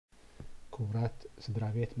كبرات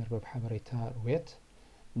سدرابيت مربب حبريتا رويت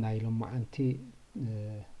نايلوم معنتي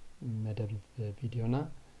مدب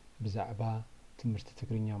فيديونا بزعبا تمرت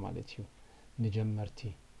تجرينيا مالتيو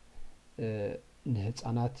نجمرتي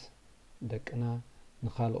نهتصانات دقنا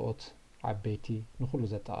نخالقوت عبيتي نخلو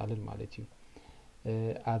زتقالل مالتيو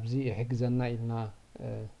ابزي يحجزنا إلنا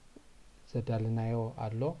زدالنايو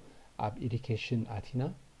አሎ ኣብ education አቲና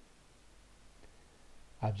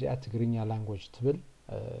ኣብዚ ትግርኛ language ትብል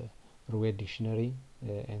ሩዌድ ዲክሽነሪ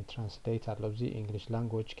and translate አሎ ኣብዚ English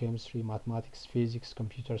language chemistry mathematics physics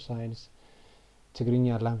computer science ትግርኛ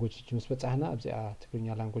language ጅምስ በጻሕና ኣብዚ ትግርኛ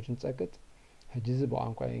language ንጸቅጥ ሕጂዝ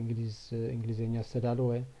በቋንቋ እንግሊዝኛ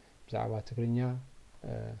ዝተዳለወ ብዛዕባ ትግርኛ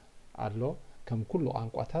አሎ ከም ኩሉ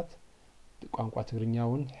ቋንቋታት ቋንቋ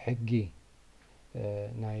ትግርኛውን ሕጊ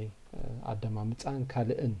ናይ አደማ ምጻን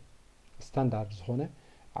ካልእን ስታንዳርድ ዝኾነ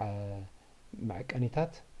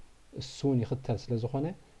ማዕቀኒታት እሱን ይኽተል ስለ ዝኾነ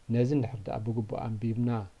ነዚ ንሕርዳ ብግቡእ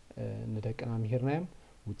አንቢብና ንደቅና ምሂርናዮም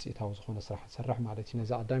ውጽኢታው ዝኾነ ስራሕ ሰራሕ ማለት እዩ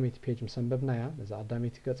ነዚ አዳሜት ፔጅ ምሰንበብናያ ነዚ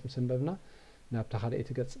አዳሜት ገጽ ምሰንበብና ናብታ ካልእቲ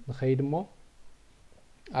ገጽ ንኸይድሞ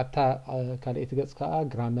አታ ካልእቲ ገጽ ከዓ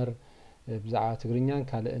ግራመር ብዛዕባ ትግርኛን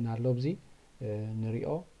ካልእን አሎ ብዚ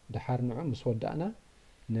ንሪኦ ድሓር ንዑ ምስ ወዳእና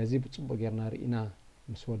ነዚ ብጽቡቕ ጌርና ርኢና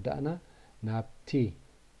ምስ ወዳእና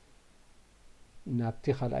ናብቲ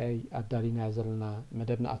ካልኣይ ኣዳሊና ዘለና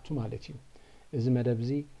መደብና ኣቱ ማለት እዩ እዚ መደብ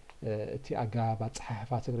እዚ እቲ ኣገባብ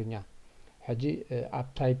ኣጸሓሕፋ ትግርኛ ሕጂ ኣብ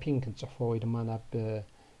ታይፒንግ ክንጽሕፎ ወይ ድማ ናብ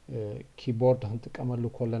ኪቦርድ ክንጥቀመሉ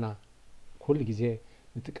ኮለና ኩሉ ግዜ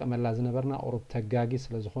ንጥቀመላ ዝነበርና ኦሮብ ተጋጊ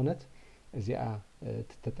ስለ ዝኾነት እዚኣ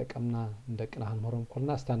ተጠቀምና እንደቅና ክንመሮም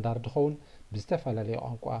ኮለና ስታንዳርድ ኸውን ብዝተፈላለየ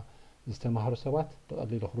ቋንቋ ዝተማሃሩ ሰባት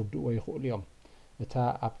ብቐሊሉ ክርድእዎ ይኽእሉ እዮም እታ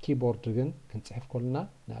ኣብ ኪቦርድ ግን ክንጽሕፍ ኮለና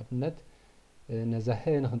ንኣብነት ነዛ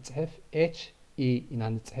ህ ንክንጽሕፍ ኤች ኢ ኢና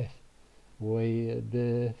ንጽሕፍ ወይ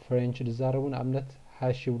ብፍሬንች ዝዛረቡ ንኣብነት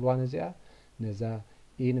ሃሽ ይብልዋ ነዚኣ ነዛ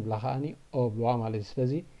ኢ ንብላ ከዓኒ ኦ ብልዋ ማለት እዩ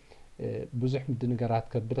ስለዚ ብዙሕ ምድንጋራት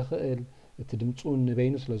ከብል ይኽእል እቲ ድምፁ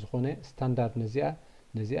ንበይኑ ስለ ዝኾነ ስታንዳርድ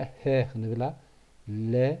ነዚኣ ህ ክንብላ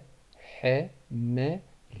ለ ሐ መ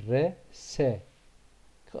ረ ሰ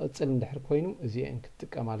ክቕጽል እንድሕር ኮይኑ እዚአን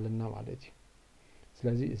ክትጥቀም ኣለና ማለት እዩ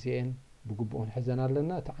ስለዚ እዚአን ብግቡእ ንሕዘን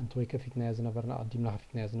ኣለና እታ ዓንቲ ወይ ከፊትናያ ዝነበርና ቀዲምና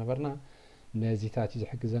ከፊትናያ ዝነበርና ነዚታት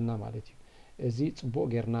ዝሕግዘና ማለት እዩ እዚ ጽቡቕ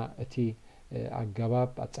ጌርና እቲ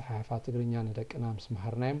ኣገባብ ኣጸሓሕፋ ትግርኛ ንደቅና ምስ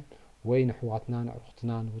መሃርናዮም ወይ ንሕዋትና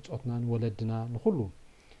ንዕሩኽትና ንውፆትና ንወለድና ንኹሉ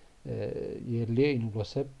የድልዮ ንብሎ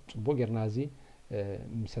ሰብ ጽቡቕ ጌርና እዚ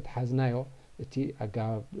ምስ ተሓዝናዮ እቲ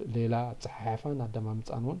ኣገባብ ሌላ ኣጸሓሕፋን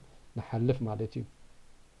ኣደማምፃን እውን ንሓልፍ ማለት እዩ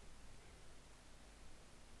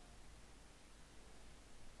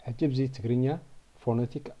ሕጂ ብዚ ትግርኛ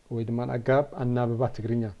ፎኖቲክ ወይ ድማ ኣገባብ ኣናብባ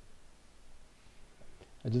ትግርኛ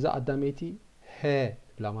ሕጂ ዛ ኣዳሜቲ ሄ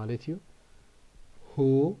ብላ ማለት እዩ ሁ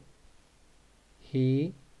ሂ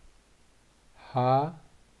ሃ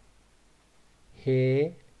ሄ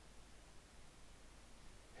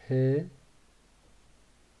ህ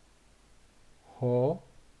ሆ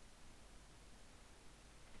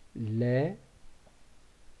ለ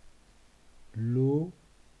ሉ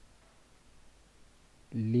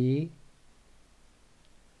ሊ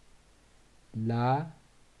ላ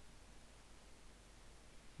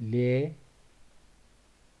ሌ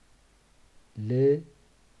ል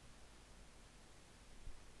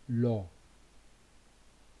ሎ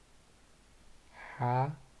ሐ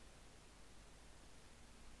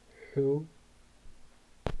ሑ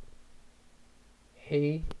ሒ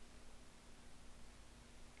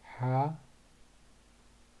ሃ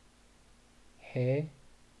ሄ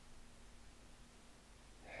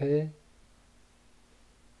ህ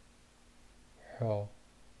ሖ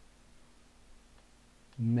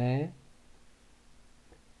መ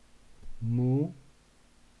ሙ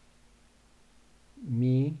ሚ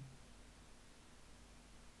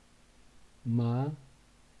ማ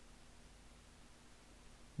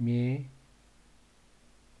ሜ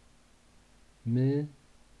ም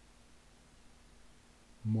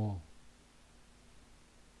ሞ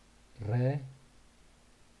ረ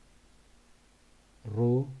ሩ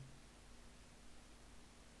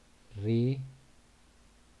ሪ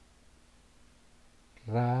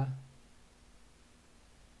ራ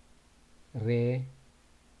ሬ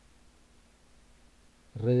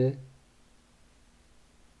ር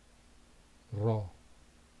ሮ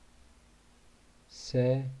ሰ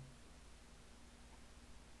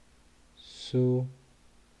ሱ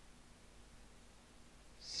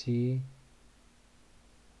ሲ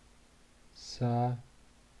ሳ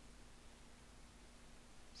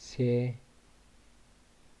ሴ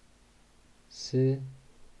ስ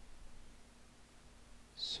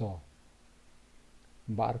ሶ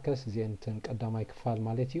باركس زين تن قداماي كفال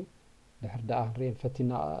مالتيو دحر دا رين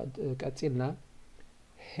فتينا قصيلنا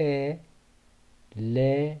ه ل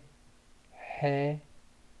ح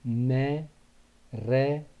ن ر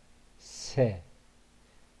س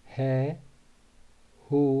ه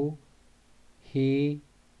هو هي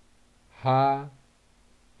ها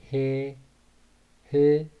هي ه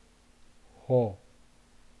هو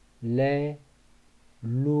ل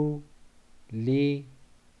لو لي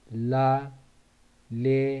لا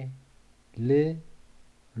لي ل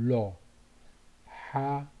لو ح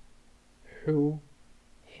حو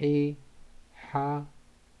حي ح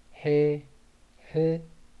ح ح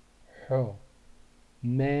حو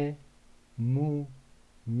ما مو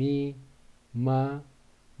مي ما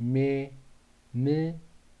مي م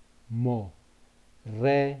مو ر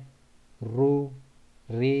رو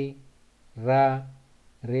ري را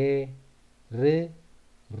ري ر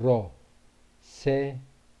رو س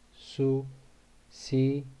سو سي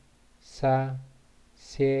سا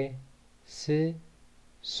سي س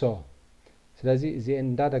سو ስለዚህ እዚ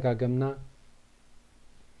እንዳደጋገምና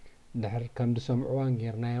ድሕር ከም ድሰምዑዋን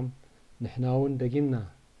ጌርናዮም ንሕናውን ደጊምና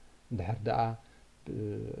ድሕር ደኣ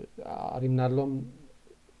ኣሪምናሎም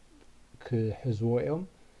ክሕዝዎ እዮም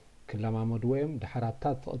ክለማመድዎ እዮም ድሕር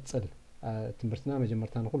ኣብታ ትቕፅል ትምህርትና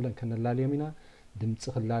መጀመርታ ንኹለን ከነላልዮም ኢና ድምፂ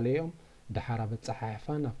ክላለዮም ድሓር ኣብ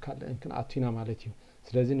ኣፀሓሕፋን ኣብ ካልእ ክንኣቱና ማለት እዩ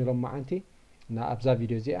ስለዚ ንሎማዓንቲ ኣብዛ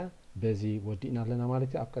ቪድዮ እዚኣ በዚ ወዲእና ኣለና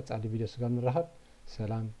ማለት እዩ ኣብ ቀፃሊ ቪድዮ ስጋ ንራኸብ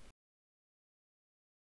ሰላም